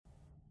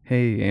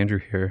Hey, Andrew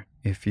here.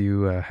 If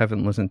you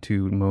haven't listened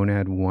to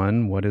Monad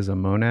 1, What is a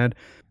Monad?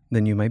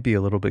 Then you might be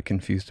a little bit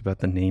confused about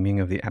the naming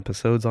of the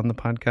episodes on the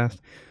podcast.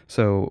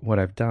 So, what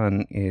I've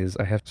done is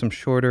I have some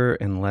shorter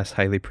and less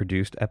highly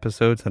produced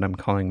episodes that I'm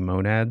calling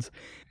Monads,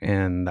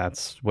 and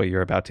that's what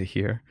you're about to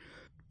hear.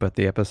 But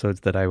the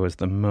episodes that I was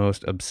the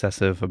most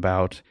obsessive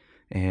about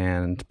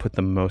and put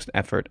the most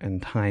effort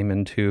and time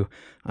into,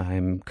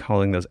 I'm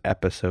calling those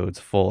episodes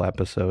full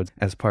episodes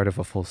as part of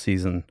a full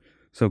season.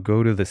 So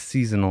go to the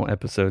seasonal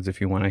episodes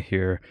if you want to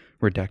hear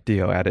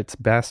Reductio at its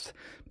best.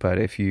 But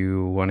if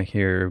you want to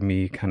hear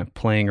me kind of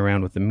playing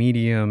around with the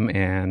medium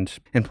and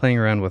playing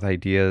around with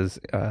ideas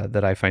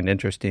that I find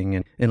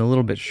interesting in a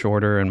little bit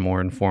shorter and more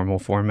informal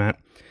format,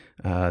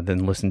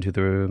 then listen to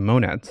the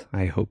Monads.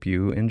 I hope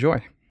you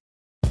enjoy.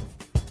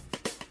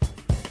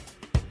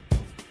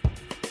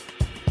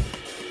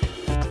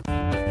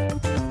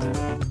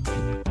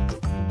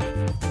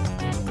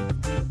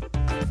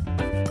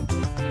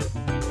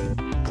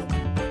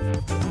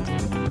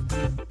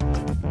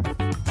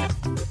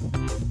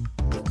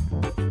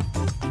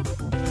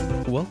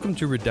 Welcome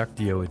to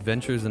Reductio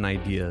Adventures and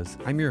Ideas.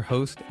 I'm your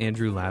host,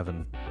 Andrew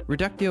Lavin.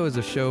 Reductio is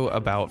a show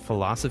about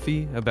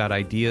philosophy, about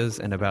ideas,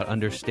 and about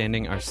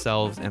understanding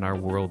ourselves and our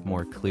world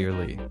more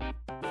clearly.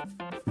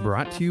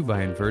 Brought to you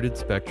by Inverted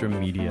Spectrum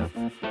Media.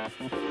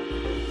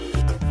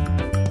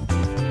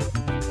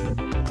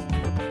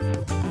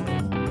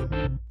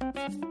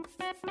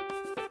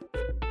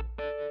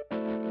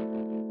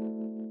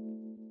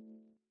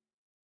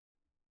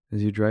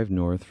 As you drive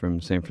north from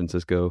San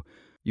Francisco,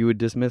 you would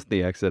dismiss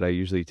the exit I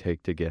usually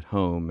take to get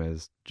home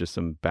as just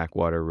some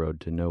backwater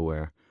road to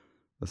nowhere.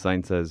 The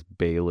sign says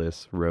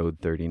Bayless Road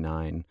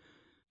 39,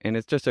 and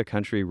it's just a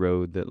country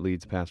road that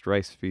leads past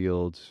rice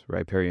fields,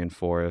 riparian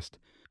forest,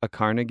 a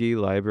Carnegie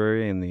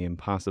library in the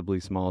impossibly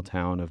small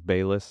town of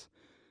Bayless,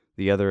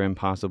 the other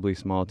impossibly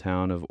small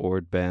town of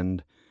Ord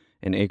Bend,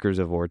 and acres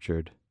of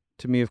orchard.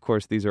 To me, of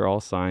course, these are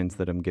all signs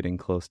that I'm getting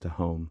close to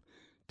home,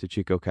 to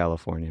Chico,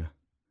 California.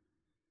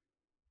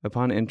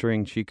 Upon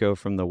entering Chico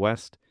from the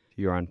west,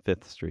 you're on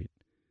 5th Street.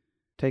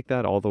 Take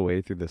that all the way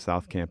through the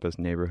South Campus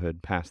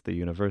neighborhood past the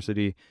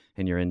university,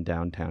 and you're in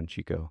downtown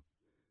Chico.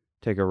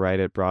 Take a right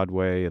at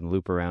Broadway and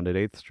loop around at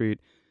 8th Street,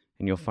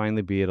 and you'll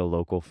finally be at a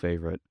local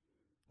favorite,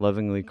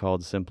 lovingly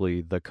called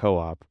simply The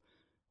Co-op,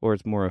 or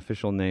its more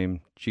official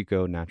name,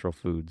 Chico Natural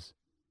Foods.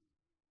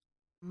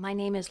 My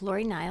name is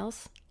Lori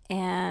Niles,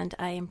 and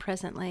I am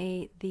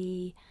presently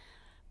the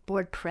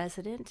board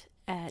president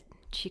at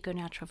Chico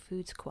Natural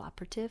Foods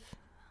Cooperative.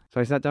 So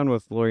I sat down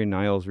with Lori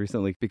Niles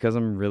recently because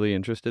I'm really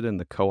interested in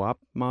the co-op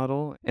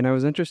model. And I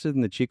was interested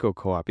in the Chico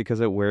co-op because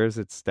it wears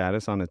its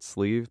status on its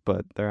sleeve,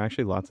 but there are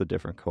actually lots of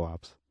different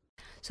co-ops.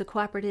 So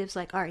cooperatives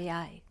like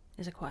REI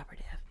is a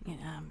cooperative.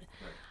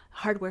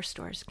 Hardware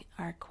stores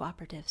are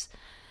cooperatives.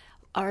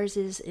 Ours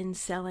is in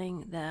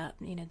selling the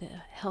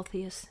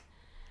healthiest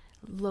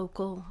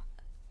local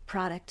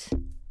product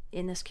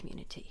in this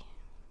community.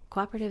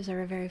 Cooperatives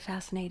are a very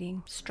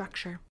fascinating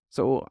structure.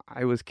 So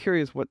I was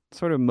curious what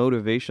sort of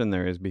motivation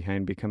there is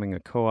behind becoming a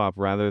co-op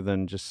rather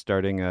than just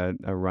starting a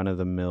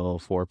run-of-the-mill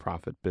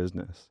for-profit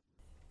business.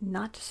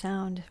 Not to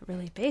sound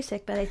really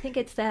basic, but I think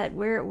it's that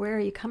where are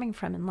you coming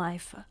from in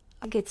life? I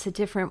think it's a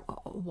different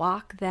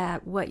walk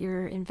that what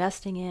you're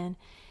investing in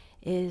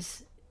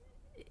is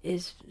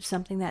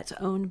something that's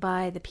owned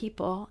by the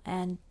people,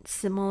 and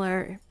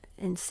similar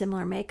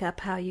makeup,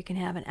 how you can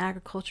have an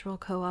agricultural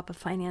co-op, a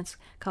finance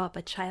co-op,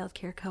 a child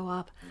care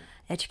co-op,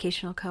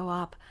 educational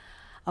co-op,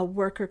 a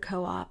worker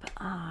co-op.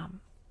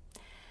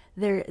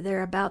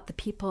 They're about the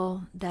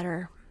people that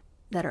are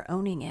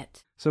owning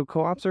it. So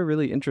co-ops are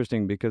really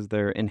interesting because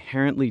they're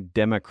inherently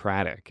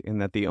democratic in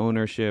that the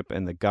ownership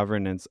and the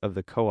governance of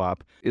the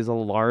co-op is a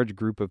large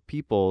group of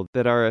people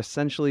that are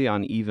essentially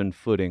on even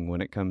footing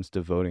when it comes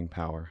to voting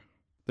power.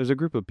 There's a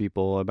group of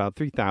people, about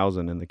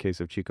 3,000 in the case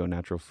of Chico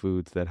Natural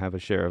Foods, that have a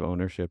share of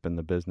ownership in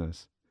the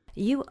business.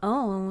 You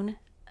own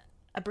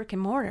a brick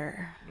and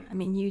mortar. I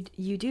mean,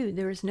 you do.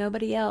 There is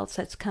nobody else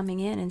that's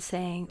coming in and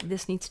saying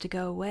this needs to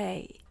go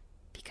away,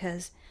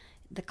 because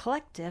the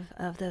collective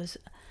of those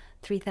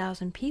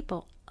 3,000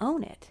 people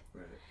own it.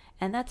 Right.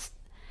 And that's,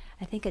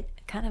 I think,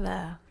 kind of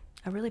a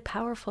really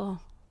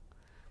powerful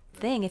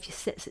thing if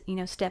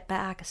you step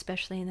back,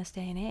 especially in this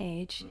day and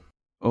age.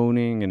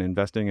 Owning and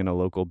investing in a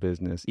local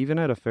business, even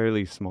at a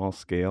fairly small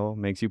scale,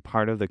 makes you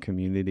part of the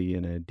community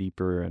in a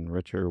deeper and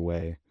richer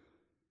way.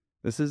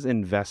 This is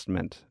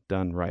investment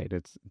done right.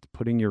 It's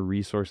putting your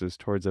resources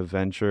towards a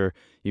venture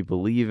you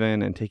believe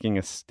in and taking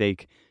a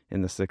stake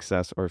in the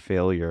success or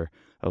failure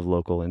of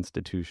local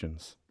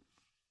institutions.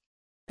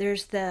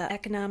 There's the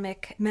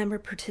economic member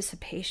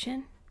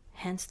participation,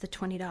 hence the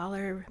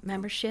 $20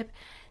 membership.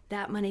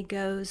 That money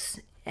goes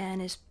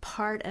and is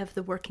part of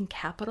the working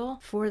capital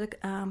for the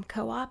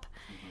co-op.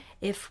 Mm-hmm.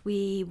 If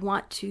we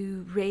want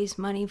to raise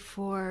money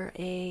for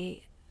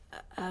a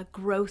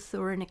growth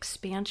or an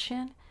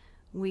expansion,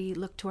 we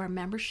look to our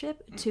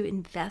membership to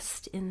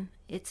invest in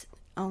its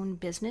own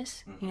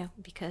business,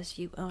 because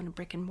you own a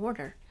brick and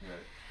mortar. Right.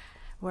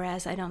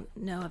 whereas I don't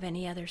know of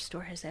any other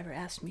store has ever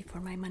asked me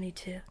for my money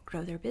to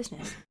grow their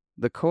business.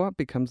 The co-op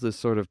becomes this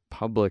sort of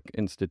public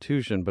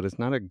institution, but it's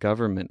not a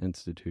government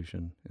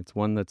institution. It's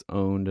one that's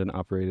owned and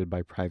operated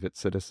by private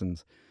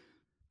citizens,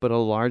 but a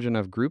large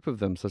enough group of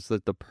them such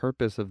that the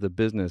purpose of the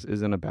business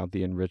isn't about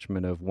the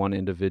enrichment of one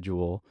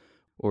individual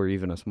or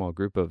even a small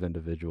group of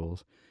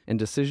individuals, and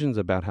decisions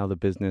about how the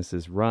business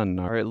is run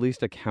are at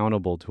least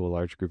accountable to a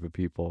large group of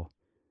people.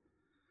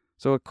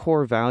 So a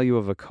core value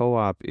of a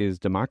co-op is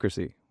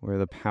democracy, where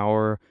the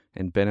power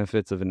and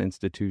benefits of an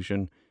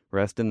institution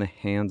rest in the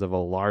hands of a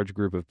large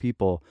group of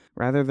people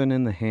rather than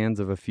in the hands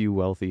of a few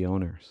wealthy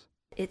owners.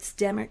 It's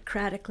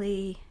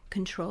democratically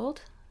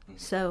controlled.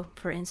 So,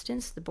 for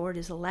instance, the board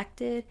is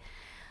elected.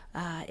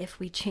 If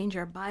we change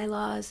our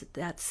bylaws,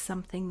 that's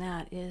something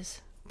that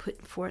is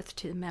put forth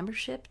to the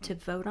membership to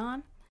vote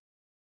on.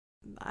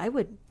 I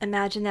would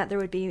imagine that there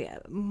would be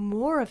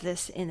more of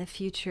this in the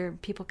future,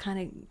 people kind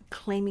of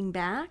claiming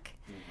back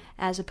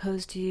as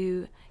opposed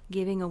to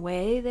giving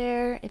away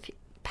their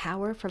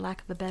power, for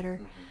lack of a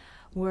better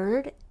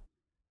word.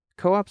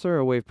 Co-ops are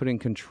a way of putting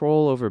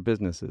control over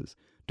businesses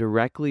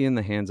directly in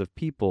the hands of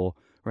people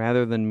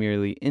rather than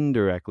merely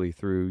indirectly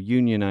through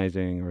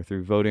unionizing or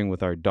through voting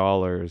with our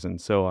dollars and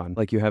so on,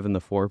 like you have in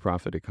the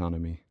for-profit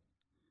economy.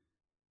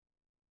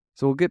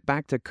 So we'll get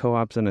back to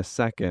co-ops in a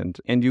second,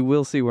 and you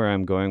will see where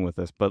I'm going with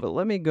this, but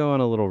let me go on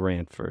a little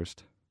rant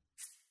first.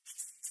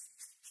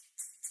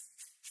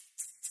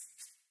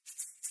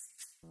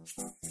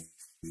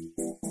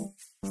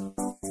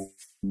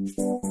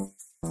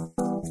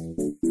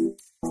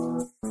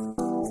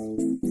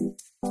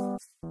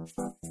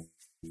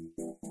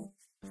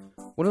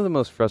 One of the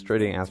most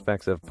frustrating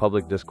aspects of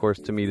public discourse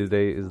to me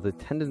today is the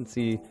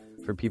tendency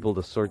for people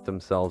to sort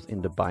themselves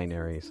into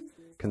binaries.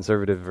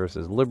 Conservative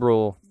versus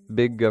liberal,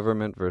 big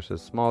government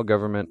versus small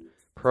government,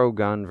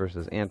 pro-gun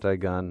versus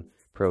anti-gun,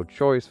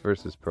 pro-choice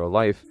versus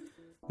pro-life.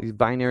 These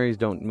binaries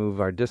don't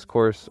move our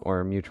discourse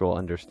or mutual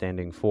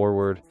understanding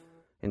forward.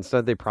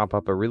 Instead, they prop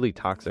up a really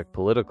toxic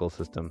political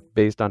system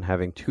based on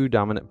having two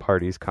dominant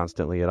parties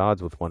constantly at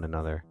odds with one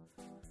another.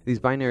 These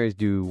binaries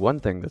do one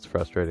thing that's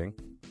frustrating.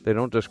 They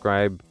don't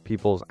describe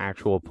people's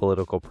actual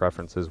political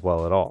preferences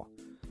well at all.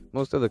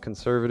 Most of the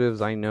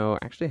conservatives I know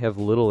actually have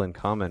little in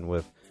common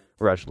with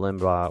Rush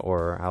Limbaugh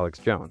or Alex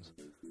Jones,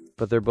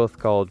 but they're both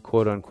called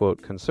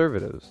quote-unquote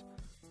conservatives.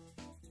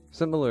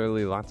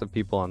 Similarly, lots of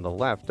people on the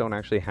left don't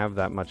actually have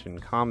that much in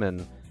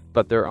common,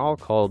 but they're all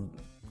called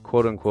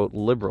quote-unquote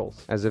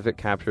liberals, as if it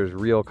captures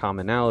real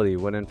commonality,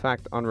 when in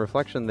fact, on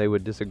reflection, they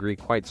would disagree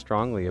quite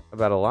strongly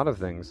about a lot of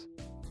things,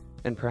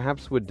 and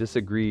perhaps would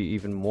disagree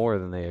even more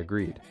than they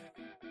agreed.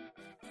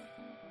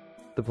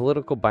 The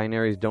political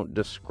binaries don't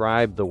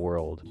describe the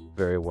world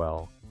very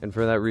well, and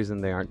for that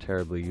reason they aren't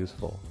terribly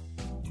useful.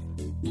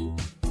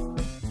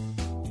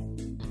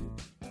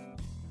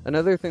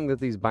 Another thing that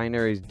these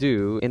binaries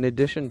do, in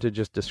addition to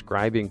just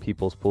describing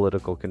people's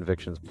political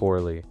convictions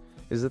poorly,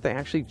 is that they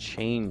actually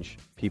change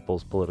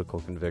people's political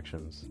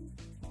convictions.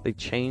 They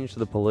change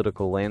the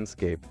political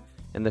landscape,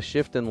 and the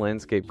shift in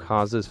landscape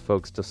causes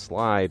folks to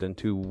slide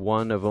into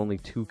one of only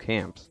two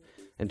camps,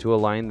 and to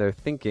align their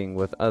thinking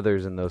with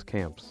others in those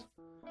camps.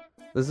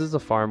 This is a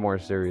far more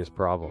serious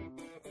problem.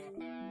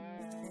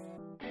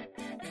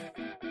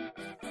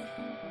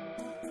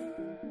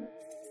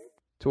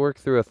 To work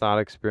through a thought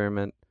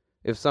experiment,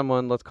 if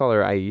someone, let's call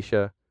her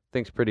Aisha,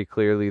 thinks pretty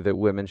clearly that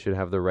women should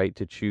have the right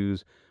to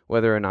choose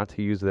whether or not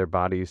to use their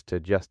bodies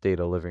to gestate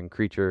a living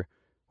creature,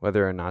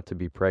 whether or not to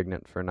be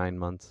pregnant for 9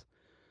 months,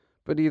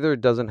 but either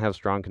doesn't have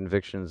strong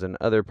convictions in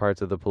other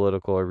parts of the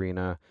political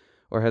arena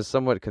or has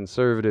somewhat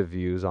conservative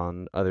views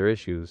on other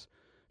issues,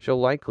 she'll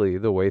likely,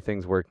 the way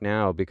things work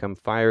now, become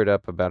fired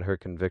up about her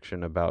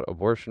conviction about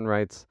abortion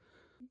rights,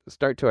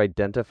 start to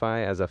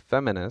identify as a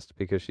feminist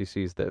because she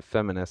sees that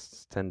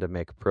feminists tend to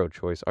make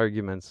pro-choice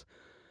arguments,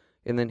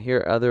 and then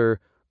hear other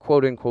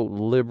quote-unquote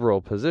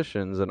liberal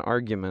positions and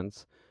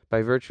arguments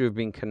by virtue of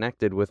being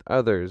connected with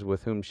others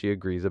with whom she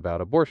agrees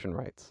about abortion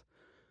rights.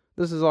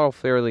 This is all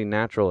fairly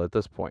natural at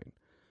this point.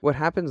 What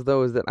happens,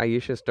 though, is that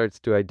Aisha starts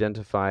to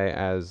identify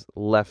as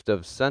left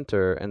of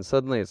center, and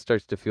suddenly it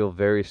starts to feel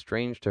very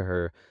strange to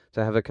her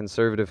to have a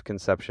conservative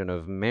conception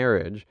of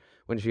marriage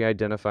when she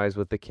identifies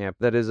with the camp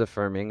that is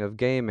affirming of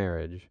gay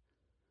marriage.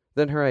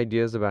 Then her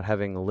ideas about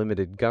having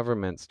limited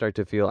government start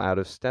to feel out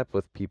of step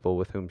with people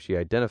with whom she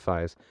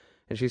identifies,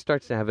 and she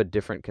starts to have a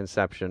different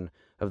conception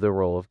of the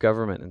role of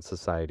government in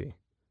society.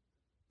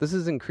 This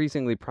is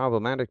increasingly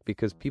problematic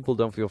because people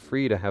don't feel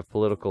free to have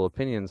political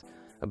opinions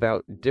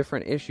about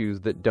different issues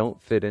that don't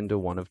fit into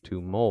one of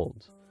two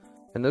molds.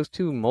 And those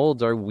two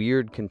molds are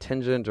weird,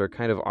 contingent, or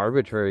kind of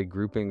arbitrary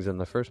groupings in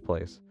the first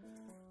place.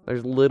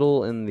 There's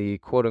little in the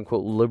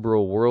quote-unquote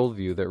liberal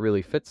worldview that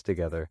really fits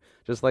together,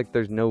 just like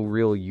there's no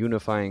real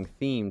unifying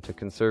theme to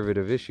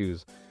conservative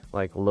issues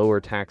like lower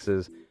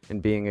taxes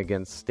and being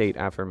against state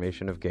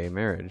affirmation of gay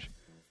marriage.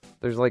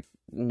 There's like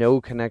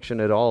no connection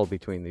at all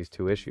between these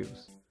two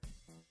issues.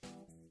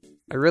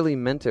 I really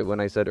meant it when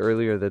I said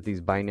earlier that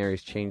these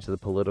binaries change the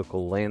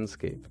political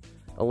landscape.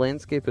 A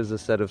landscape is a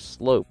set of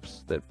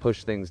slopes that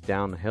push things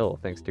downhill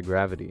thanks to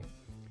gravity.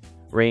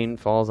 Rain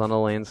falls on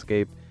a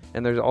landscape,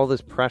 and there's all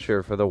this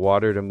pressure for the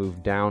water to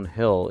move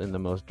downhill in the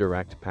most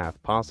direct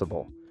path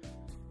possible.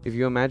 If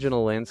you imagine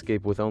a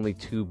landscape with only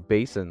 2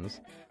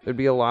 basins, there'd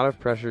be a lot of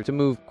pressure to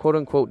move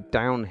quote-unquote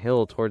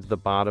downhill towards the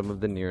bottom of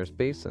the nearest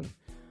basin.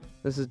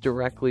 This is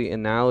directly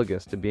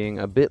analogous to being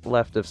a bit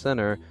left of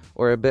center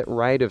or a bit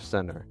right of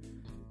center.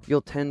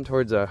 You'll tend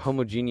towards a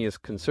homogeneous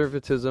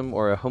conservatism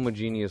or a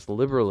homogeneous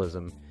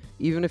liberalism,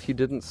 even if you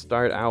didn't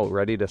start out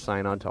ready to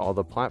sign on to all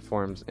the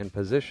platforms and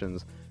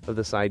positions of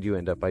the side you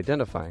end up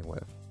identifying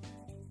with.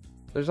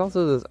 There's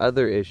also this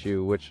other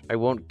issue, which I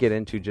won't get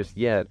into just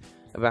yet,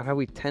 about how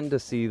we tend to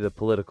see the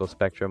political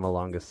spectrum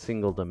along a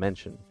single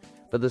dimension.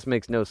 But this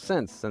makes no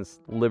sense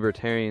since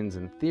libertarians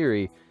in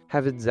theory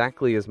have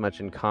exactly as much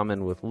in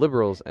common with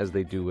liberals as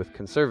they do with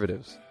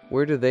conservatives.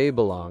 Where do they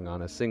belong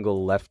on a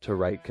single left to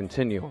right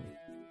continuum?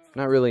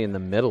 Not really in the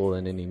middle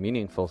in any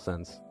meaningful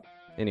sense.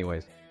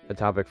 Anyways, a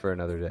topic for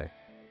another day.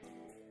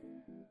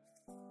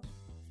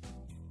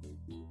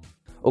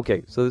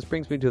 Okay, so this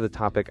brings me to the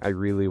topic I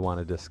really want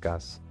to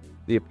discuss.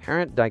 The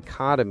apparent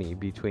dichotomy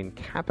between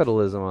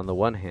capitalism on the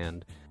one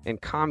hand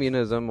and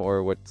communism,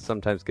 or what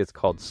sometimes gets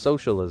called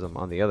socialism,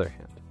 on the other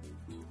hand.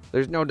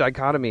 There's no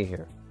dichotomy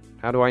here.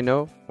 How do I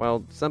know?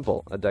 Well,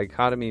 simple. A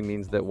dichotomy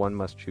means that one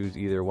must choose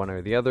either one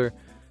or the other,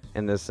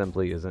 and this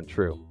simply isn't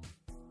true.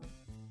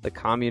 The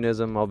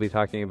communism I'll be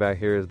talking about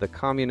here is the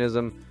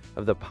communism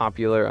of the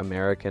popular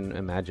American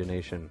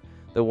imagination,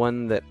 the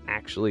one that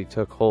actually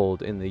took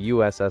hold in the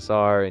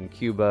USSR, in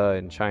Cuba,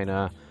 in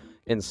China,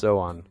 and so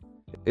on.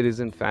 It is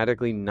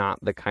emphatically not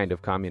the kind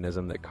of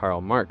communism that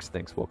Karl Marx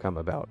thinks will come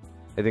about.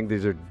 I think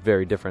these are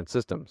very different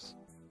systems.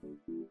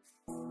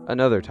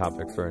 Another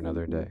topic for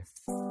another day.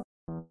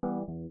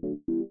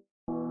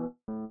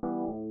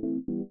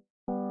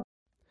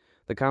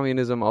 The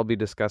communism I'll be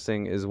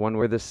discussing is one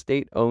where the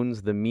state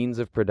owns the means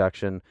of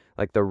production,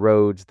 like the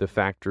roads, the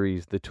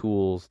factories, the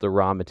tools, the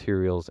raw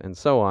materials, and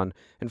so on,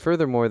 and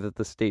furthermore that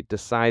the state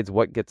decides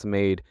what gets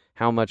made,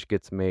 how much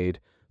gets made,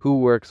 who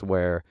works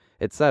where,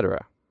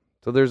 etc.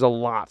 So there's a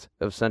lot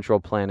of central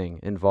planning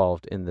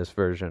involved in this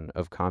version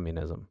of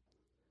communism.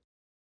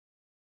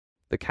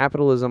 The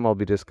capitalism I'll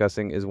be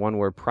discussing is one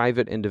where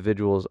private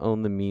individuals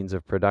own the means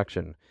of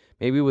production,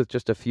 maybe with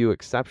just a few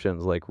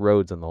exceptions like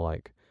roads and the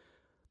like.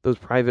 Those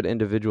private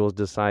individuals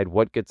decide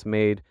what gets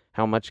made,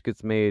 how much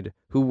gets made,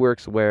 who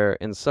works where,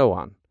 and so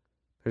on.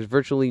 There's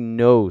virtually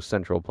no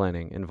central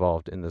planning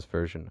involved in this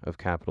version of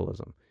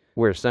capitalism,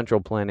 where central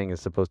planning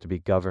is supposed to be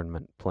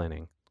government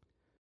planning.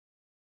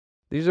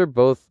 These are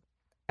both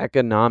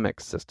economic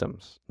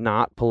systems,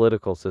 not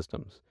political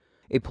systems.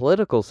 A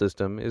political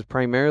system is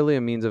primarily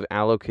a means of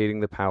allocating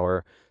the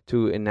power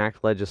to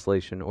enact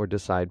legislation or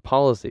decide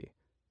policy.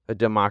 A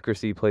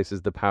democracy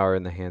places the power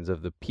in the hands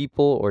of the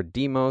people, or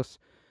demos.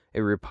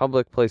 A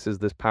republic places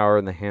this power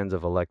in the hands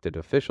of elected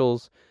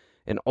officials.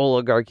 An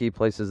oligarchy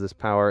places this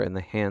power in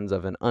the hands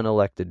of an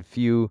unelected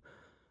few.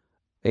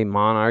 A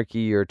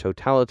monarchy or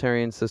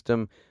totalitarian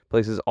system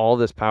places all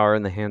this power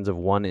in the hands of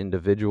one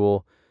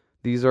individual.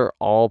 These are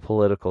all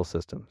political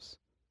systems.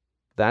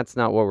 That's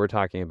not what we're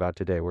talking about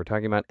today. We're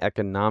talking about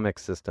economic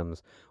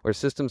systems, or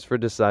systems for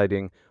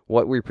deciding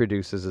what we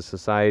produce as a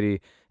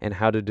society and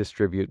how to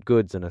distribute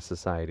goods in a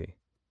society.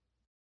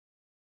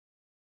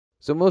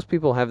 So most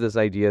people have this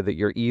idea that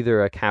you're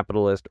either a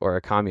capitalist or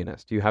a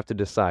communist. You have to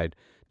decide,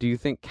 do you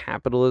think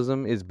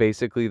capitalism is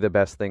basically the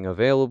best thing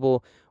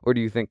available, or do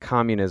you think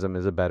communism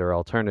is a better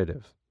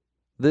alternative?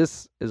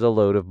 This is a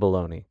load of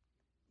baloney.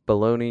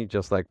 Baloney,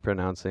 just like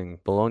pronouncing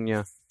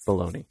Bologna,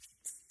 baloney.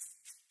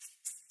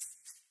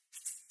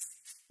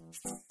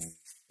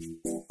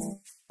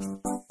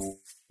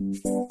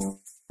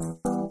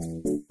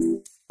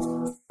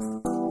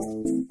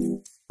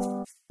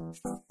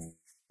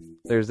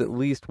 There's at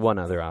least one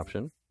other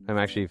option. I'm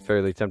actually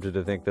fairly tempted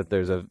to think that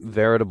there's a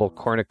veritable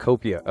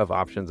cornucopia of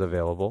options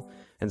available,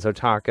 and so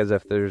talk as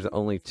if there's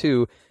only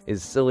two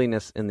is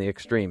silliness in the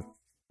extreme.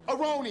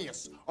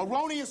 Erroneous!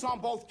 Erroneous on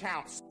both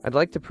counts! I'd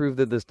like to prove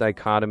that this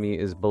dichotomy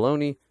is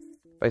baloney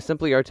by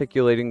simply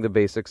articulating the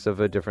basics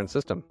of a different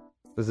system.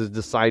 This is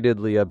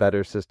decidedly a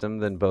better system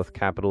than both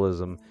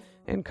capitalism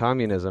and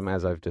communism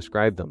as I've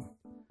described them.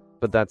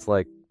 But that's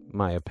like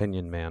my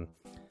opinion, man.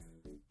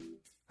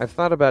 I've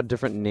thought about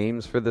different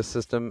names for this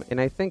system, and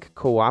I think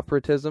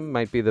cooperatism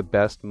might be the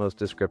best, most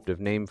descriptive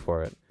name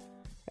for it.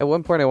 At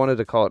one point I wanted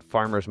to call it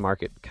farmers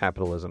market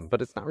capitalism,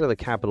 but it's not really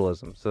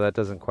capitalism, so that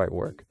doesn't quite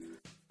work.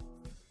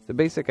 The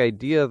basic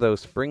idea, though,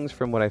 springs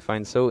from what I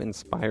find so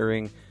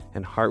inspiring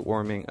and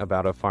heartwarming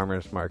about a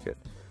farmer's market.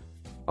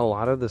 A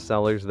lot of the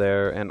sellers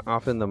there, and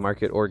often the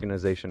market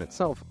organization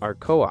itself, are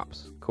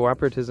co-ops.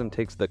 Cooperatism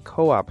takes the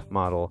co-op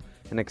model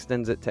and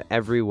extends it to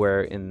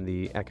everywhere in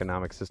the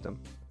economic system.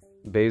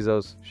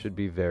 Bezos should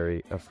be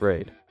very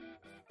afraid.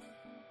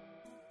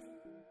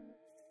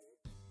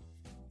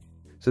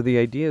 So the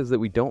idea is that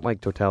we don't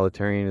like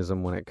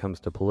totalitarianism when it comes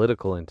to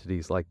political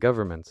entities like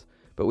governments,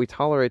 but we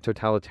tolerate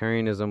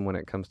totalitarianism when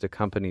it comes to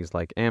companies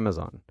like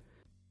Amazon.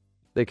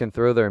 They can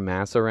throw their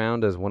mass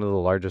around as one of the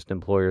largest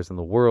employers in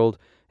the world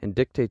and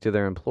dictate to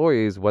their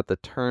employees what the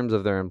terms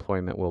of their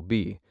employment will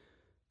be.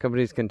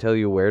 Companies can tell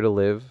you where to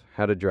live,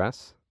 how to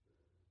dress.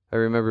 I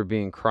remember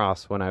being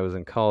cross when I was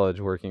in college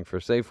working for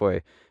Safeway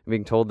and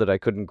being told that I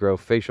couldn't grow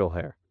facial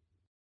hair.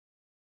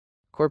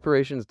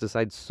 Corporations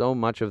decide so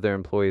much of their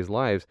employees'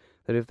 lives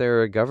that if they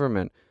were a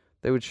government,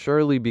 they would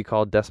surely be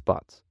called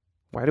despots.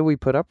 Why do we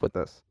put up with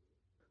this?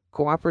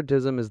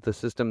 Cooperatism is the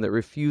system that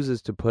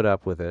refuses to put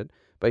up with it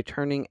by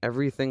turning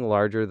everything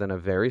larger than a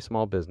very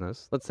small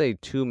business, let's say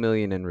 2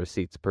 million in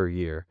receipts per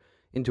year,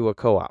 into a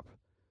co-op.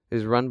 It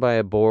is run by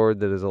a board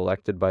that is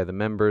elected by the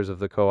members of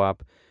the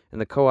co-op,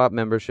 and the co-op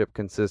membership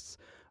consists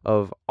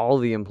of all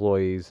the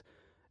employees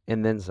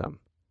and then some.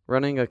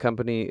 Running a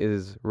company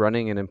is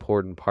running an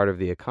important part of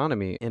the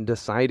economy and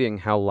deciding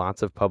how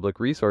lots of public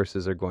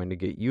resources are going to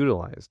get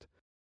utilized.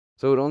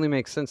 So it only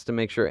makes sense to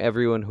make sure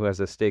everyone who has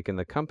a stake in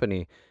the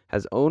company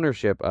has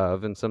ownership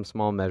of and some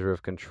small measure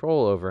of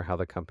control over how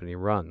the company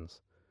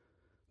runs.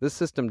 This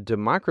system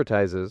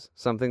democratizes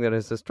something that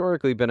has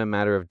historically been a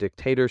matter of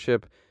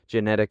dictatorship,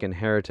 genetic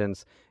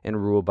inheritance,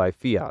 and rule by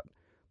fiat.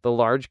 The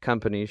large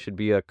company should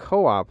be a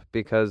co-op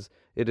because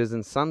it is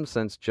in some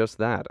sense just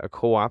that, a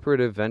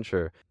cooperative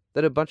venture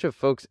that a bunch of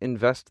folks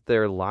invest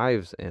their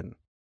lives in.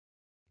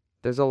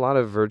 There's a lot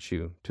of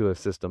virtue to a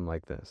system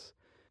like this.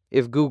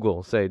 If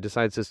Google, say,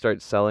 decides to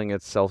start selling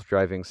its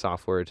self-driving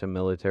software to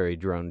military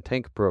drone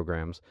tank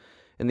programs,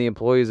 and the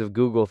employees of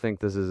Google think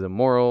this is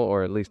immoral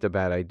or at least a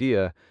bad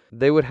idea,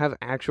 they would have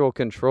actual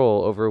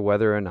control over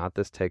whether or not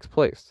this takes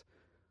place.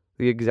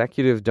 The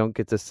executives don't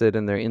get to sit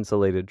in their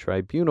insulated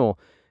tribunal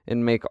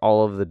and make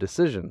all of the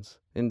decisions.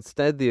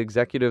 Instead, the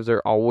executives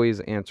are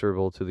always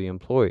answerable to the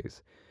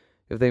employees.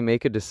 If they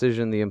make a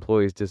decision the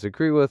employees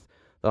disagree with,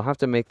 they'll have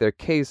to make their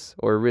case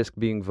or risk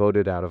being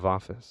voted out of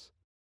office.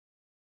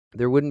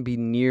 There wouldn't be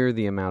near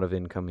the amount of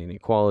income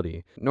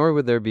inequality, nor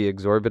would there be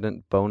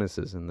exorbitant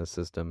bonuses in the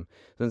system,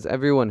 since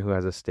everyone who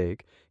has a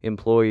stake,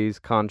 employees,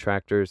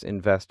 contractors,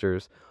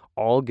 investors,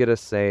 all get a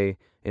say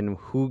in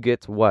who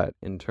gets what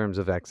in terms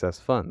of excess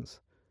funds.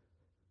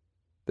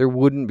 There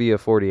wouldn't be a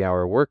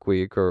 40-hour work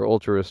week or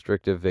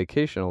ultra-restrictive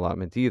vacation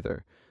allotment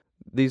either.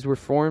 These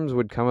reforms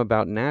would come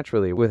about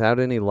naturally without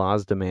any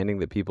laws demanding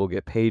that people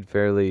get paid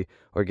fairly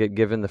or get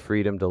given the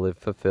freedom to live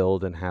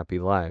fulfilled and happy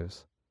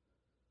lives.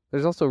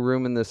 There's also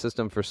room in the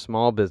system for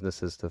small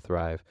businesses to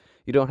thrive.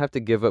 You don't have to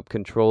give up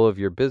control of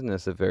your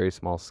business at very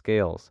small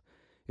scales.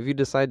 If you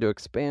decide to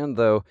expand,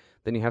 though,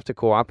 then you have to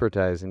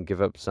cooperatize and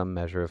give up some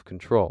measure of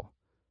control.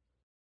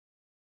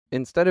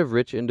 Instead of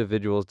rich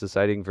individuals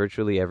deciding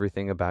virtually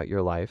everything about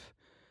your life,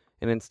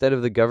 and instead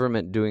of the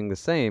government doing the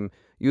same,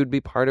 you would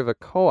be part of a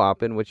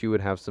co-op in which you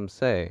would have some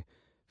say.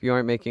 If you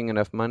aren't making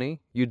enough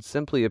money, you'd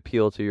simply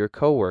appeal to your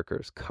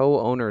co-workers,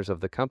 co-owners of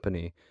the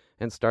company,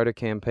 and start a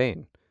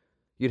campaign.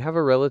 You'd have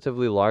a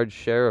relatively large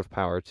share of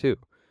power, too.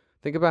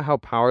 Think about how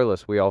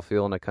powerless we all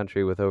feel in a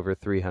country with over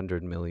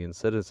 300 million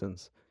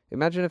citizens.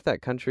 Imagine if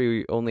that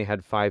country only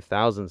had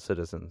 5,000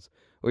 citizens,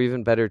 or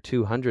even better,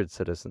 200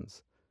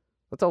 citizens.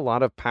 That's a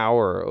lot of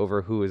power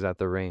over who is at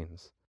the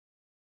reins.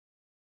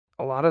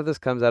 A lot of this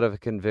comes out of a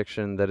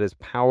conviction that is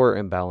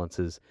power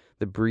imbalances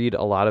that breed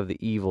a lot of the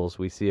evils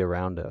we see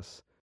around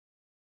us.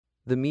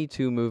 The Me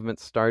Too movement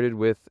started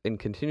with and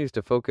continues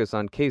to focus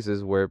on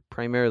cases where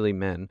primarily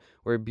men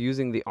were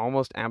abusing the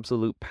almost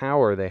absolute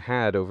power they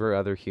had over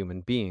other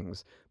human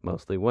beings,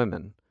 mostly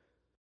women.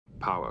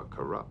 Power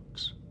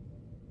corrupts.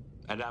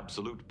 And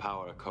absolute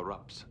power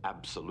corrupts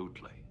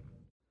absolutely.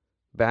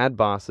 Bad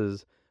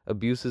bosses,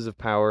 abuses of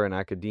power in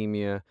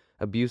academia,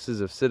 abuses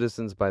of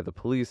citizens by the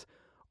police,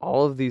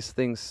 all of these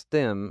things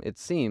stem, it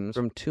seems,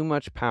 from too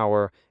much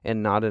power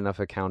and not enough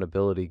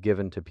accountability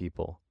given to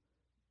people.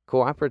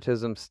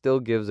 Cooperatism still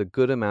gives a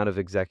good amount of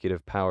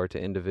executive power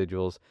to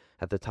individuals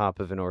at the top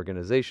of an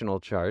organizational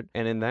chart,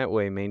 and in that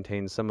way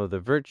maintains some of the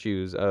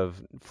virtues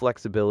of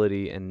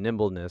flexibility and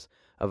nimbleness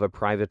of a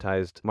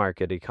privatized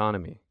market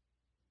economy.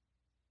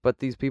 But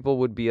these people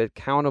would be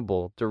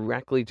accountable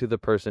directly to the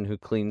person who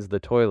cleans the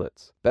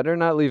toilets. Better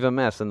not leave a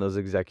mess in those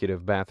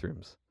executive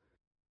bathrooms.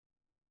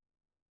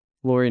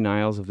 Lori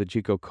Niles of the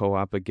Chico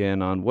Co-op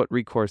again on what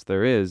recourse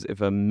there is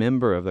if a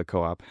member of the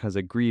co-op has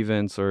a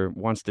grievance or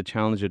wants to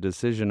challenge a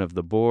decision of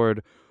the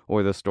board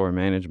or the store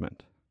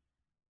management.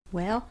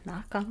 Well,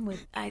 knock on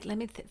wood. Let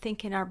me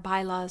think in our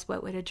bylaws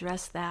what would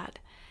address that.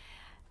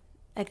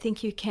 I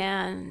think you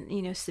can,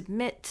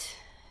 submit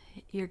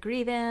your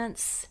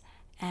grievance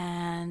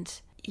and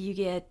you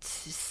get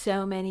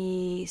so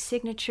many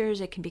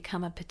signatures, it can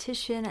become a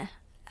petition.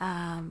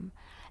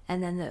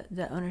 And then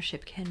the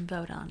ownership can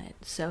vote on it.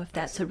 So if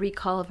that's a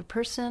recall of a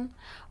person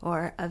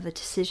or of a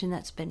decision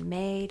that's been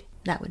made,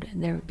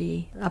 there would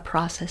be a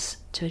process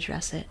to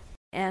address it.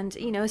 And,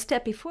 a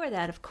step before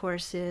that, of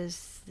course,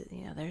 is,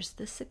 there's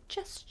the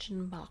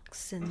suggestion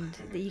box, and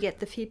you get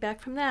the feedback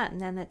from that, and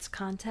then it's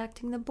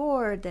contacting the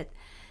board that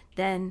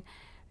then,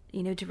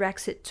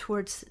 directs it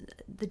towards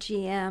the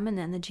GM, and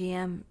then the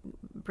GM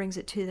brings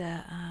it to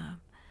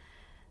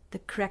the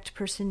correct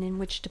person in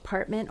which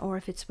department, or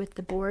if it's with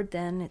the board,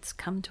 then it's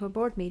come to a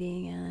board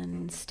meeting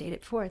and state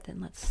it forth,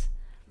 and let's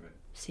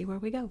see where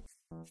we go.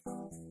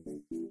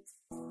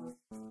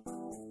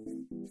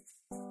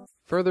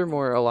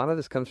 Furthermore, a lot of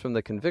this comes from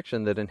the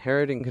conviction that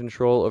inheriting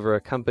control over a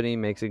company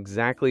makes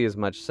exactly as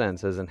much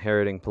sense as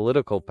inheriting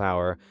political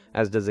power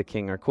as does a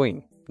king or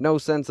queen. No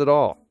sense at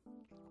all.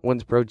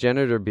 One's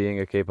progenitor being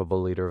a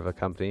capable leader of a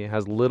company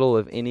has little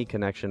if any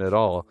connection at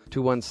all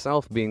to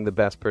oneself being the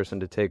best person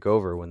to take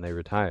over when they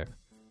retire.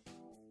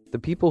 The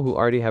people who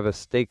already have a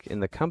stake in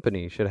the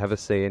company should have a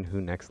say in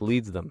who next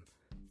leads them,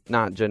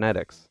 not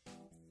genetics.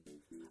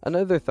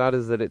 Another thought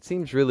is that it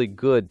seems really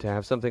good to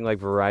have something like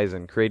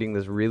Verizon creating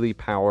this really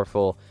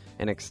powerful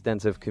and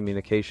extensive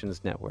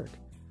communications network,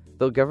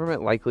 though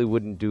government likely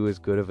wouldn't do as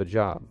good of a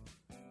job.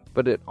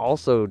 But it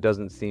also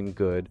doesn't seem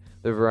good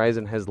that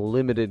Verizon has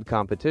limited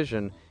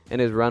competition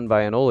and is run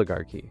by an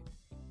oligarchy.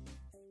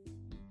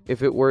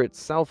 If it were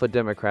itself a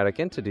democratic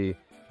entity,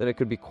 then it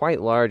could be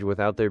quite large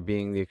without there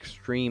being the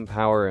extreme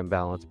power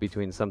imbalance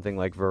between something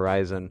like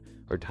Verizon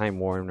or Time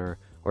Warner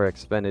or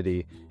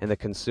Xfinity and the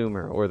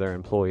consumer or their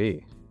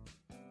employee.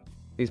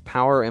 These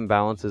power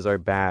imbalances are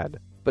bad,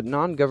 but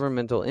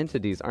non-governmental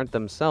entities aren't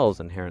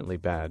themselves inherently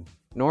bad,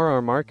 nor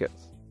are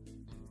markets.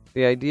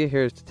 The idea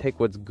here is to take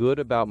what's good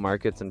about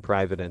markets and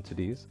private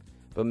entities,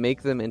 but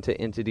make them into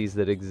entities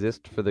that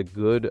exist for the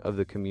good of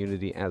the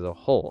community as a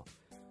whole,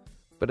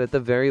 but at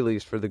the very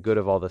least for the good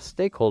of all the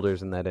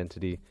stakeholders in that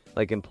entity,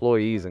 like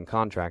employees and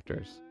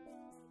contractors.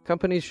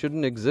 Companies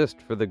shouldn't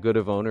exist for the good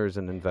of owners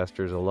and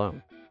investors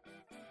alone.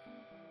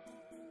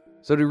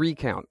 So to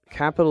recount,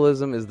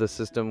 capitalism is the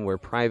system where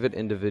private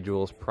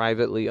individuals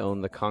privately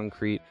own the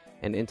concrete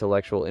and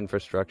intellectual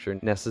infrastructure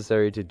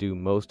necessary to do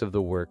most of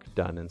the work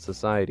done in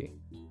society.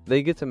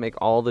 They get to make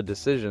all the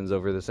decisions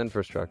over this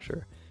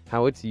infrastructure,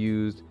 how it's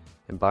used,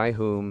 and by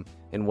whom,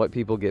 and what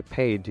people get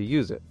paid to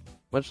use it.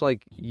 Much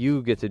like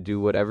you get to do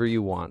whatever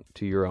you want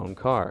to your own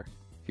car.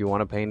 If you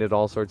want to paint it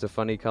all sorts of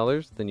funny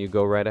colors, then you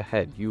go right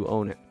ahead, you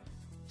own it.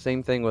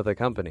 Same thing with a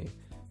company.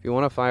 If you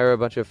want to fire a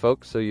bunch of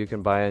folks so you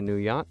can buy a new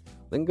yacht,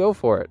 then go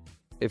for it.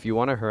 If you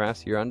want to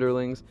harass your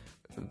underlings,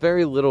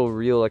 very little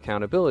real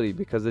accountability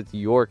because it's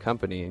your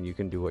company and you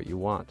can do what you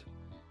want.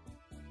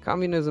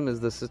 Communism is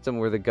the system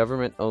where the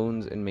government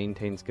owns and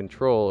maintains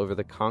control over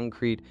the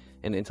concrete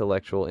and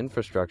intellectual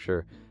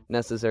infrastructure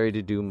necessary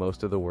to do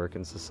most of the work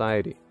in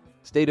society.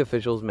 State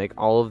officials make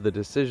all of the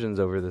decisions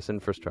over this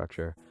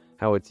infrastructure,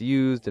 how it's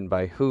used and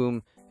by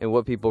whom, and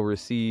what people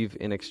receive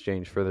in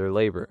exchange for their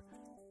labor.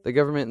 The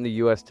government in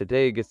the US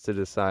today gets to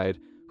decide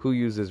who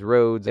uses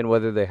roads and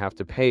whether they have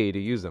to pay to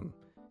use them.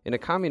 In a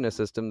communist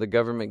system, the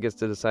government gets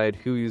to decide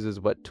who uses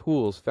what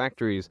tools,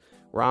 factories,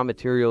 raw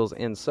materials,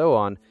 and so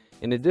on,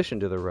 in addition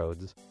to the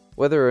roads.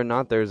 Whether or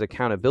not there is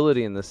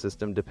accountability in the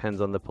system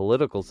depends on the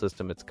political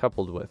system it's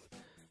coupled with.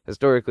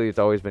 Historically, it's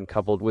always been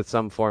coupled with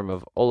some form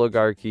of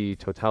oligarchy,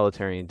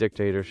 totalitarian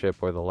dictatorship,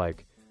 or the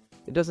like.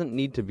 It doesn't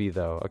need to be,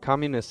 though. A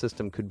communist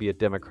system could be a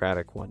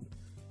democratic one.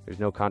 There's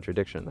no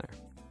contradiction there.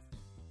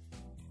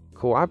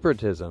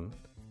 Cooperatism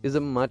is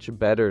a much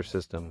better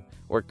system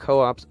where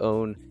co-ops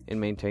own and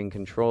maintain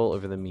control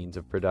over the means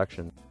of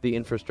production, the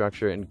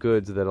infrastructure and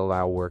goods that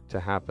allow work to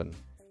happen.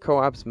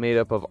 Co-ops made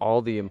up of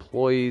all the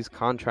employees,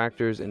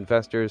 contractors,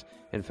 investors,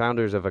 and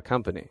founders of a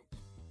company.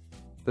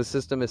 The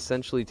system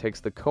essentially takes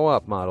the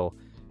co-op model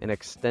and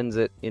extends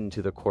it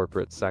into the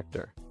corporate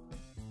sector.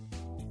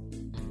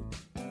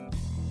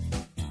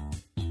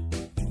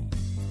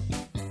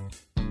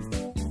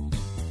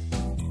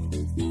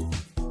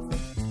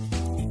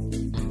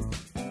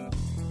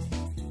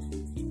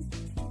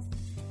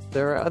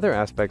 There are other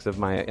aspects of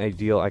my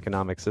ideal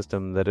economic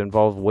system that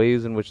involve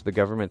ways in which the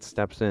government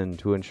steps in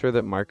to ensure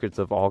that markets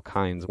of all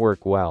kinds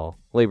work well,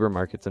 labor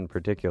markets in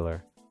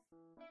particular.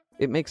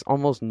 It makes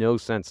almost no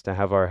sense to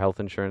have our health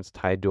insurance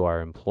tied to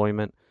our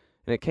employment,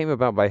 and it came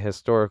about by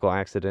historical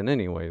accident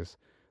anyways.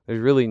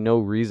 There's really no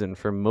reason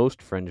for most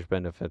fringe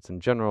benefits in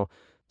general,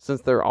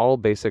 since they're all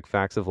basic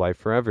facts of life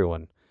for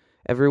everyone.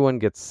 Everyone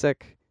gets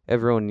sick,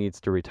 everyone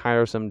needs to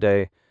retire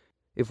someday.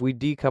 If we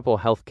decouple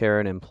healthcare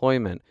and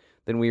employment,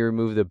 then we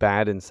remove the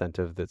bad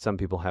incentive that some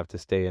people have to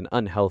stay in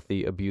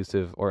unhealthy,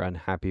 abusive, or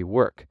unhappy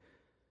work.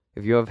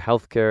 If you have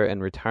healthcare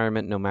and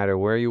retirement no matter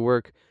where you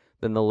work,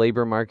 then the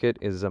labor market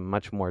is a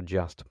much more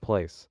just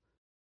place.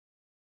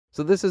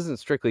 So this isn't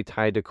strictly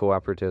tied to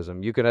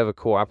cooperatism. You could have a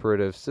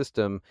cooperative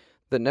system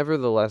that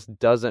nevertheless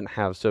doesn't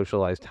have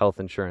socialized health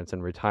insurance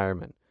and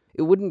retirement.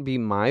 It wouldn't be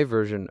my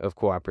version of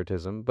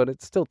cooperatism, but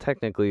it still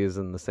technically is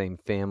in the same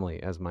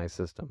family as my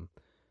system.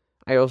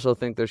 I also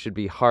think there should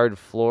be hard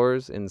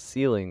floors and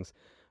ceilings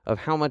of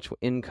how much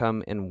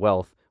income and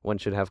wealth one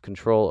should have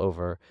control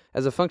over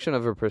as a function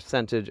of a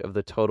percentage of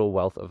the total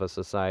wealth of a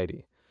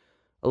society.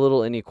 A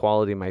little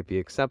inequality might be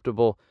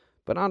acceptable,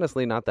 but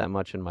honestly not that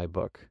much in my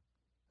book.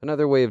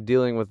 Another way of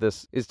dealing with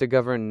this is to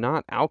govern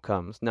not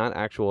outcomes, not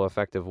actual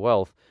effective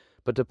wealth,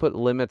 but to put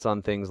limits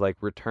on things like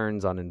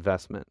returns on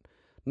investment.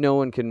 No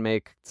one can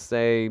make,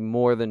 say,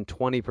 more than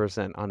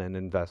 20% on an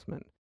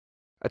investment.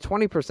 A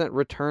 20%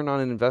 return on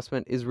an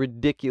investment is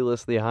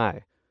ridiculously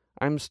high.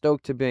 I'm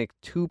stoked to make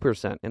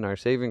 2% in our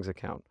savings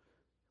account.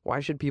 Why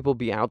should people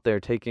be out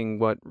there taking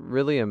what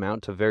really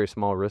amount to very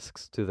small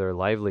risks to their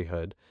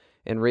livelihood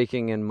and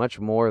raking in much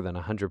more than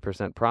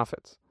 100%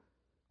 profits?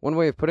 One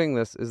way of putting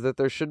this is that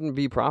there shouldn't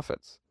be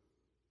profits.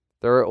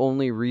 There are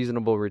only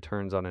reasonable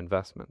returns on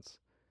investments.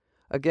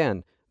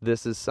 Again,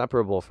 this is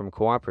separable from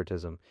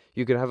cooperatism.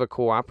 You could have a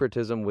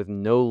cooperatism with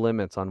no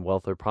limits on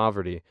wealth or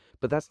poverty,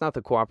 but that's not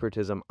the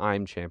cooperatism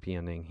I'm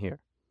championing here.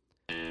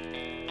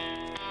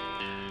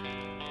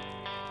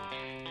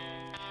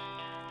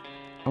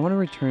 I want to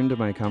return to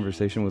my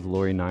conversation with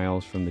Lori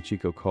Niles from the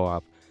Chico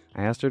Co-op.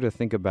 I asked her to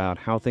think about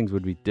how things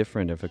would be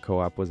different if a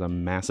co-op was a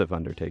massive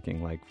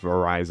undertaking like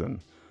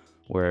Verizon,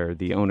 where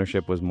the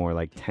ownership was more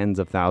like tens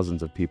of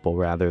thousands of people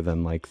rather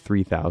than like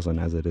 3,000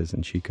 as it is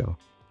in Chico.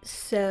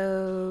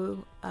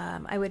 So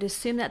I would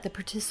assume that the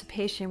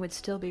participation would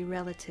still be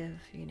relative.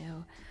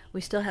 We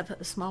still have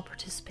a small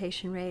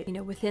participation rate.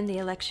 Within the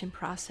election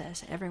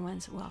process,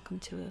 everyone's welcome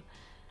to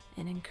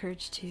and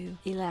encouraged to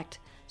elect.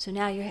 So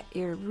now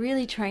you're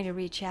really trying to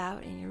reach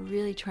out and you're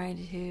really trying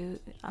to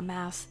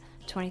amass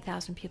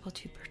 20,000 people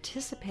to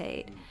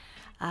participate.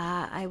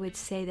 I would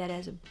say that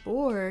as a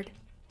board,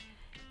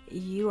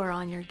 you are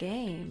on your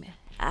game.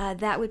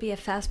 That would be a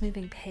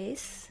fast-moving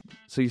pace.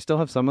 So you still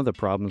have some of the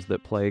problems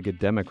that plague a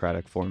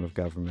democratic form of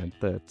government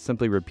that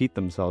simply repeat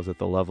themselves at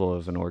the level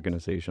of an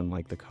organization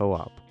like the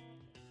co-op.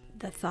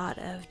 The thought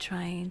of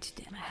trying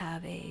to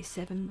have a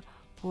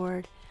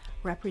 7-board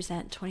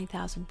represent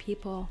 20,000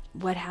 people.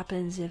 What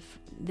happens if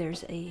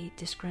there's a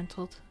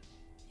disgruntled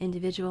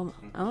individual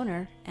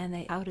owner,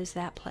 and how does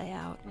that play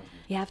out?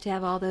 You have to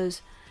have all the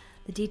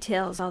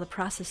details, all the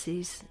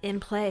processes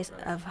in place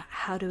of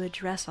how to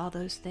address all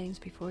those things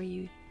before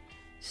you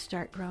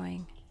start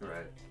growing.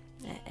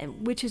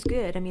 And which is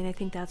good. I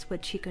think that's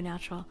what Chico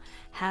Natural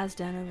has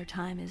done over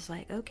time, is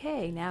like,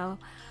 okay, now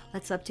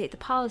let's update the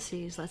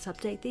policies, let's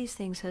update these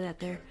things so that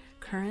they're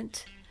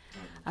current.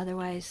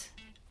 Otherwise,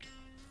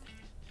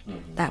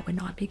 that would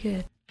not be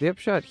good. The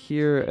upshot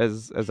here,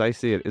 as I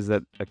see it, is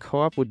that a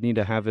co-op would need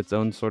to have its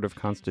own sort of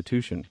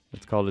constitution.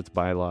 It's called its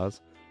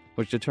bylaws,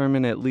 which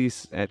determine at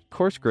least at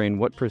coarse grain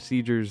what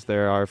procedures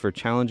there are for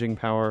challenging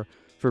power,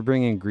 for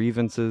bringing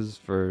grievances,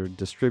 for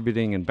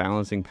distributing and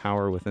balancing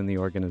power within the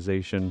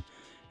organization,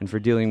 and for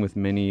dealing with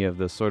many of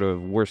the sort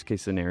of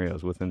worst-case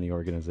scenarios within the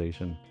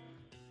organization.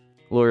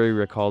 Lori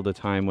recalled a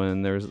time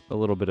when there was a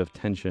little bit of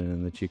tension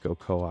in the Chico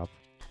Co-op.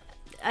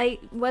 I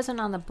wasn't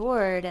on the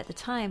board at the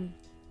time.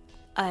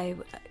 I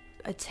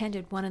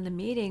attended one of the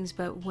meetings,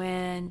 but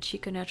when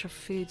Chico Natural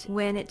Foods,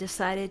 when it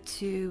decided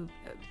to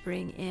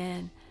bring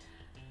in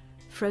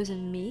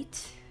frozen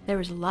meat, there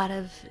was a lot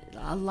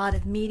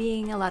of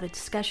meeting, a lot of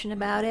discussion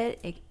about it.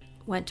 It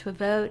went to a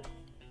vote,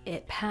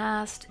 it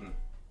passed,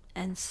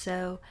 and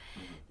so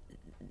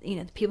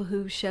the people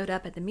who showed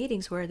up at the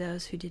meetings were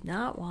those who did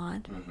not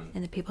want,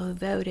 and the people who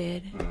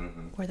voted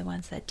were the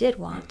ones that did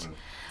want.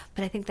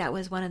 But I think that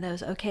was one of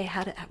those, okay,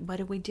 what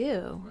do we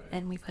do?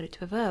 And we put it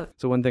to a vote.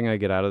 So one thing I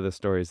get out of this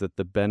story is that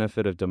the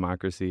benefit of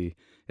democracy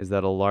is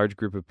that a large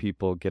group of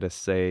people get a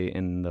say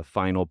in the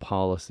final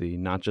policy,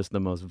 not just the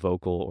most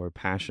vocal or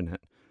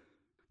passionate.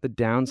 The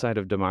downside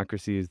of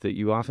democracy is that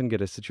you often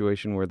get a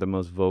situation where the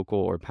most vocal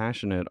or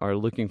passionate are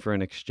looking for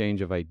an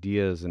exchange of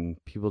ideas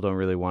and people don't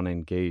really want to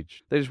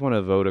engage. They just want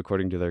to vote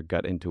according to their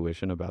gut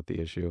intuition about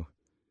the issue.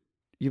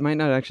 You might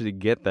not actually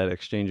get that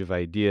exchange of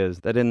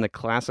ideas that in the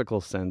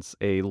classical sense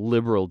a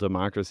liberal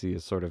democracy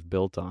is sort of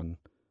built on.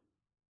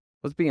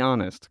 Let's be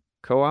honest,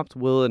 co-ops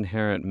will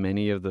inherit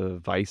many of the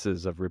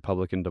vices of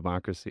Republican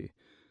democracy,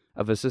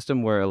 of a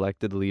system where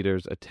elected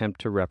leaders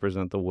attempt to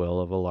represent the will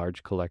of a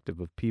large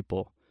collective of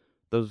people.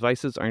 Those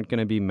vices aren't going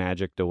to be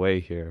magicked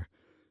away here.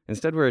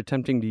 Instead, we're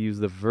attempting to use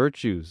the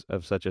virtues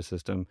of such a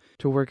system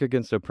to work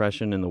against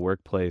oppression in the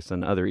workplace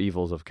and other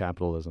evils of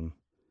capitalism.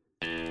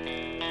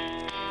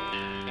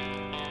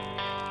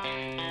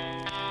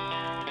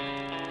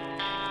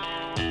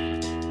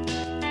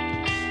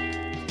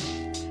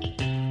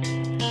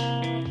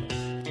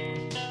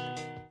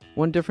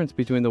 One difference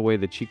between the way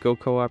the Chico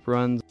Co-op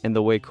runs and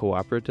the way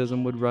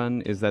cooperatism would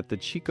run is that the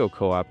Chico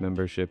Co-op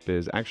membership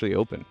is actually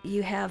open.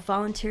 You have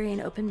voluntary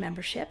and open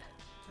membership.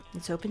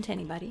 It's open to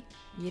anybody.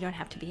 You don't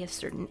have to be a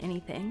certain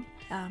anything.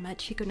 At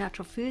Chico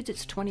Natural Foods,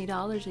 it's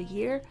 $20 a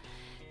year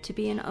to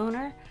be an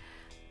owner.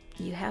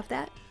 You have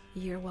that.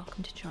 You're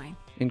welcome to join.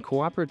 In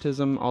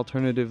cooperatism,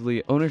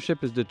 alternatively,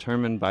 ownership is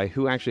determined by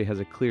who actually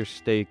has a clear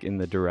stake in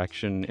the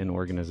direction an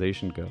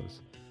organization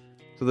goes.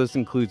 So this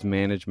includes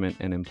management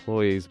and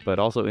employees, but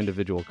also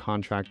individual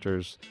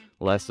contractors,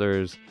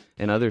 lessors,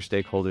 and other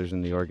stakeholders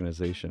in the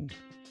organization.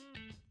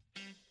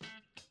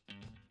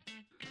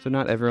 So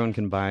not everyone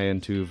can buy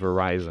into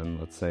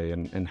Verizon, let's say,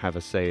 and have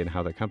a say in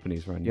how the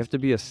company's run. You have to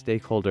be a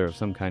stakeholder of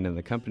some kind in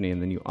the company,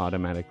 and then you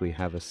automatically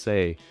have a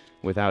say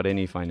without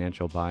any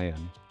financial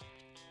buy-in.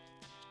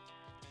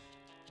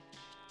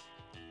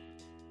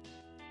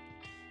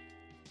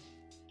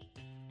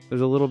 There's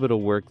a little bit of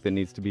work that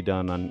needs to be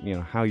done on,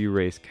 how you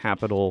raise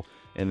capital,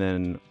 and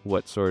then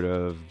what sort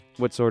of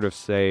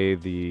say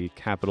the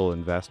capital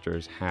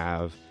investors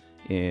have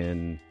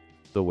in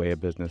the way a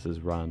business is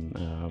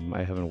run.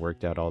 I haven't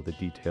worked out all the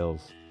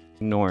details,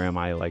 nor am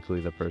I likely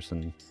the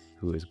person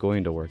who is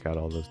going to work out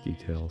all those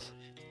details.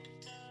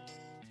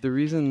 The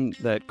reason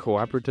that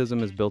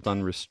cooperatism is built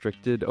on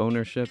restricted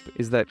ownership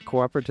is that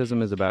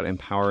cooperatism is about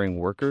empowering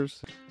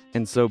workers,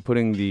 and so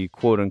putting the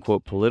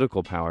quote-unquote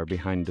political power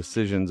behind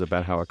decisions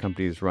about how a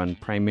company is run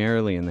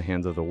primarily in the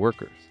hands of the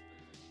workers.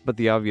 But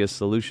the obvious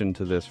solution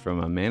to this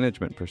from a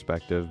management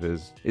perspective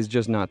is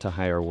just not to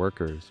hire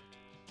workers.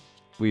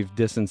 We've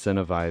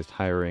disincentivized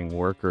hiring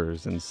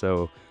workers, and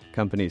so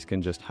companies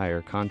can just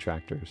hire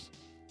contractors.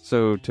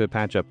 So to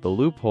patch up the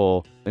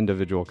loophole,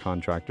 individual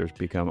contractors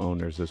become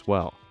owners as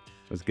well.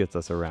 This gets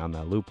us around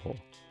that loophole.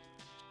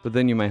 But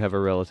then you might have a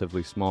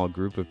relatively small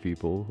group of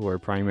people who are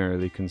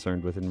primarily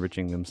concerned with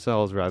enriching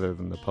themselves rather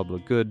than the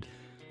public good.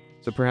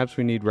 So perhaps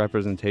we need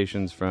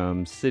representations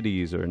from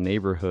cities or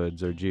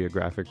neighborhoods or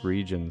geographic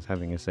regions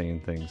having a say in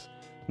things.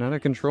 Not a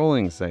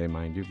controlling say,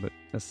 mind you, but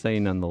a say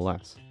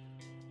nonetheless.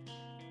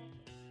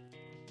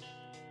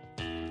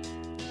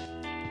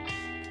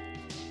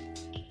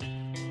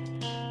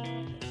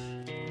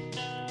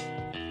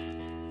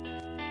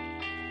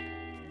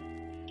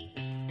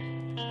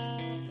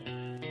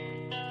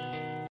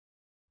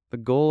 The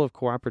goal of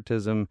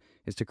cooperatism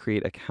is to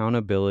create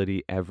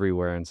accountability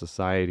everywhere in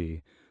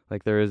society,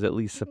 like there is at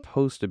least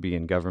supposed to be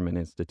in government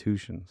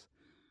institutions.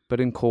 But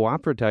in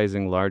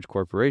cooperatizing large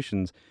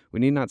corporations,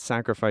 we need not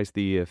sacrifice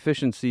the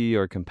efficiency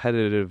or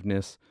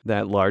competitiveness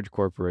that large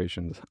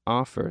corporations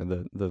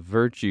offer, the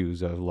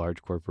virtues of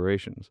large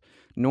corporations,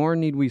 nor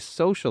need we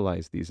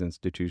socialize these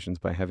institutions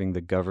by having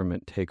the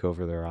government take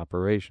over their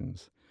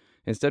operations.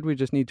 Instead, we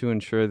just need to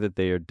ensure that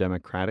they are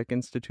democratic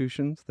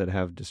institutions that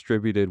have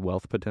distributed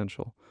wealth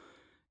potential,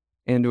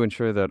 and to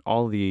ensure that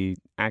all the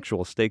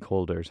actual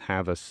stakeholders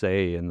have a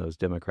say in those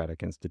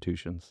democratic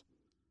institutions.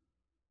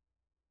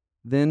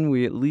 Then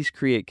we at least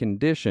create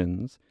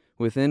conditions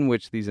within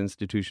which these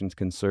institutions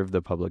can serve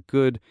the public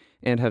good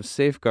and have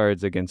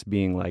safeguards against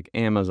being like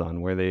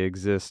Amazon, where they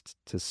exist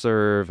to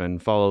serve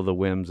and follow the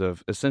whims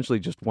of essentially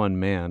just one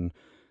man,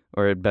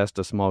 or at best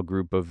a small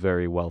group of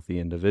very wealthy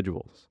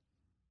individuals.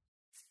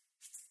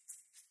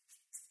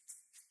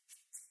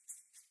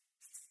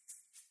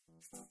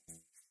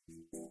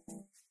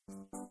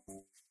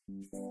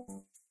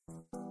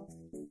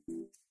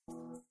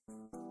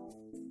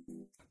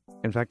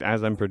 In fact,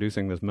 as I'm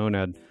producing this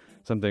monad,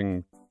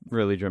 something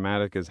really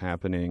dramatic is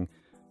happening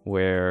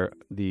where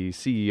the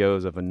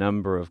CEOs of a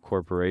number of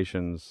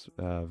corporations,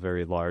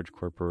 very large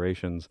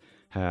corporations,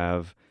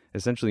 have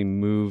essentially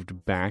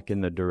moved back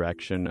in the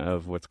direction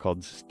of what's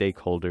called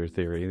stakeholder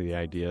theory, the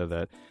idea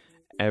that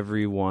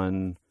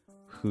everyone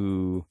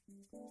who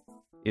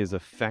is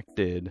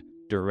affected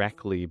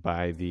directly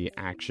by the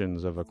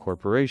actions of a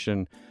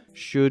corporation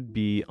should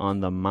be on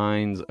the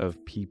minds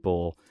of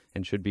people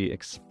and should be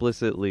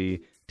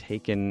explicitly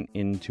taken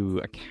into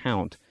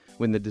account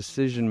when the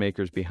decision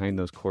makers behind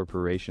those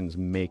corporations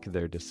make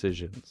their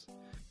decisions.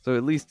 So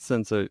at least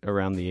since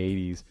around the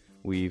 80s,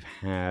 we've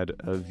had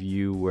a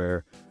view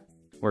where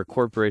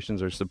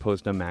corporations are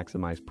supposed to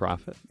maximize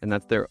profit, and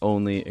that's their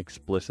only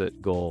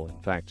explicit goal.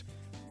 In fact,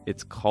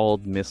 it's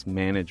called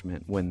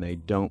mismanagement when they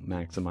don't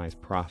maximize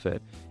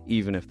profit,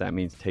 even if that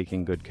means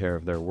taking good care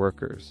of their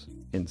workers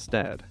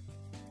instead.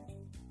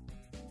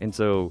 And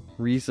so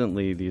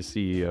recently these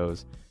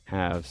CEOs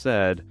have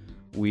said,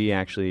 we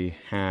actually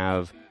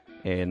have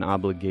an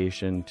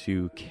obligation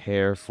to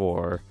care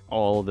for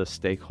all the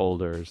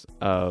stakeholders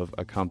of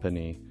a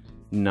company,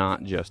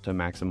 not just to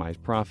maximize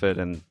profit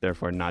and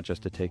therefore not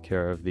just to take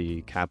care of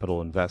the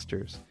capital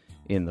investors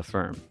in the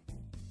firm.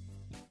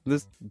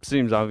 This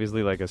seems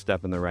obviously like a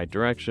step in the right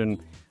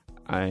direction.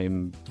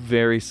 I'm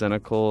very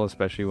cynical,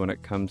 especially when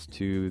it comes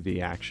to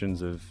the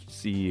actions of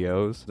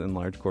CEOs in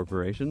large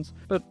corporations,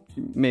 but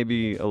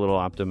maybe a little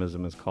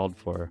optimism is called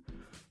for.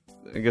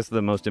 I guess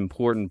the most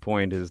important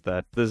point is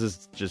that this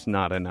is just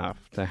not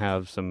enough to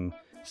have some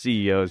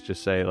CEOs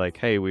just say like,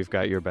 hey, we've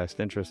got your best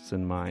interests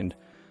in mind.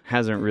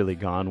 Hasn't really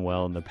gone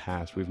well in the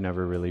past. We've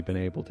never really been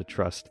able to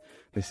trust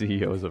the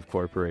CEOs of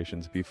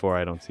corporations before.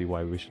 I don't see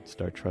why we should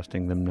start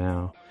trusting them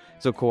now.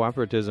 So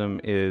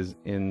cooperatism is,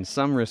 in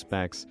some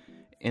respects,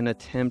 an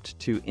attempt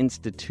to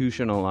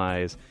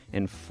institutionalize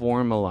and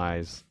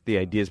formalize the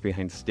ideas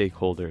behind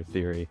stakeholder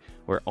theory,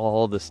 where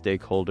all the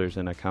stakeholders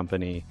in a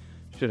company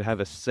should have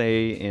a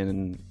say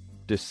in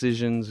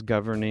decisions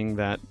governing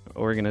that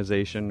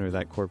organization or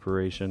that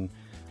corporation,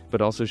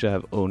 but also should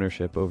have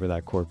ownership over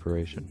that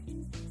corporation.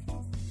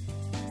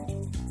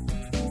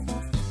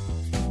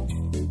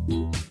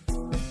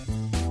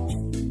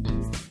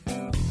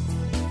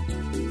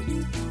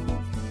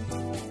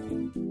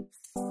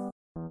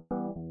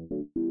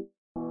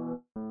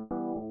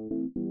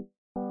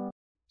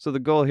 So the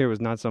goal here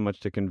was not so much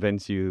to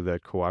convince you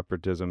that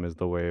cooperatism is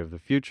the way of the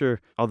future,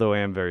 although I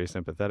am very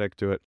sympathetic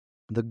to it.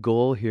 The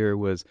goal here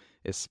was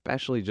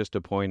especially just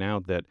to point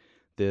out that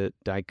The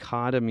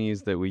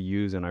dichotomies that we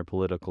use in our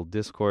political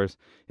discourse,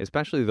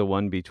 especially the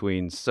one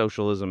between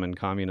socialism and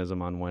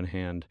communism on one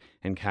hand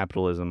and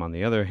capitalism on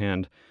the other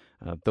hand,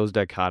 those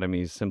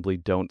dichotomies simply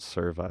don't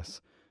serve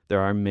us.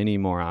 There are many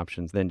more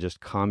options than just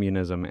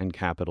communism and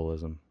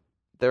capitalism.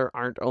 There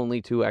aren't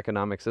only two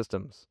economic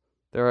systems.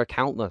 There are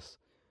countless.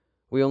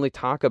 We only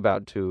talk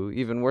about two.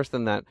 Even worse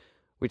than that,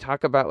 we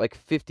talk about like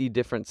 50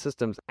 different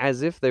systems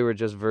as if they were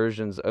just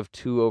versions of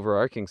two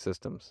overarching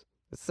systems.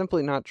 It's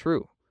simply not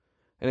true.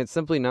 And it's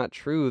simply not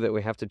true that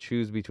we have to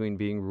choose between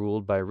being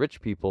ruled by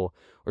rich people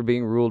or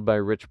being ruled by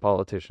rich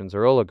politicians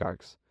or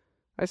oligarchs.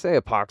 I say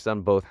a pox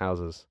on both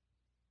houses.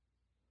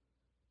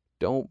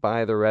 Don't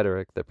buy the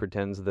rhetoric that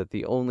pretends that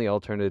the only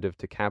alternative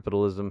to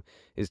capitalism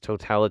is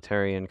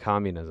totalitarian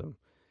communism.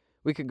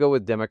 We could go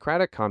with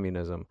democratic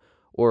communism,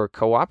 or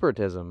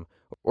cooperatism,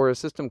 or a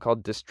system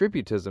called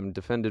distributism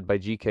defended by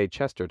G.K.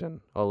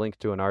 Chesterton. I'll link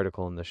to an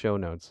article in the show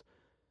notes.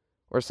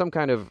 Or some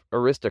kind of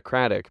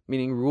aristocratic,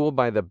 meaning rule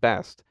by the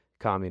best,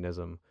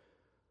 communism,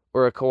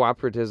 or a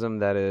cooperatism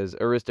that is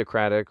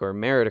aristocratic or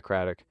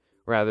meritocratic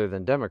rather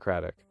than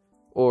democratic,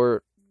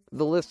 or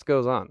the list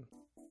goes on.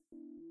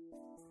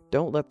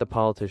 Don't let the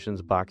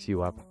politicians box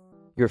you up.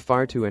 You're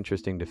far too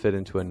interesting to fit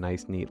into a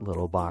nice, neat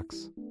little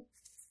box.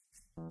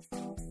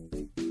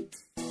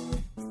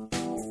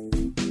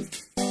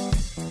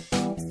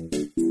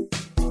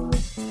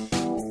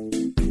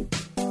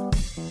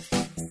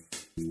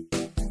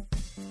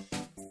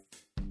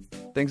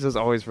 Thanks as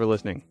always for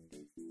listening.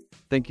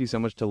 Thank you so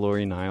much to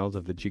Lori Niles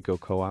of the Chico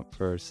Co-op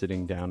for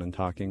sitting down and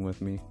talking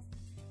with me.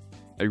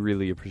 I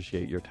really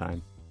appreciate your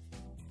time.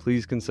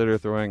 Please consider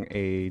throwing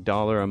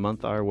 $1 a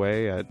month our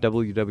way at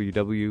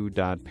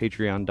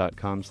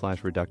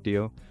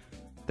www.patreon.com/Reductio.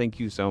 Thank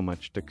you so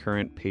much to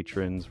current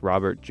patrons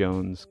Robert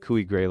Jones,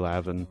 Kui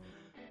Gray-Lavin,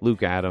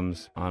 Luke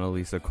Adams,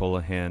 Annalisa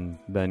Colahan,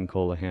 Ben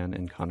Colahan,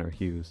 and Connor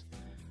Hughes.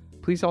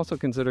 Please also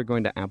consider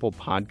going to Apple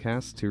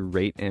Podcasts to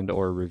rate and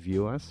or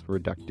review us,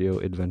 Reductio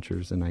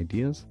Adventures and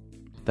Ideas.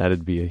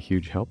 That'd be a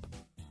huge help.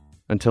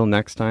 Until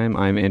next time,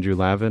 I'm Andrew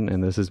Lavin,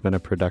 and this has been a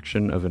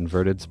production of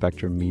Inverted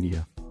Spectrum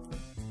Media.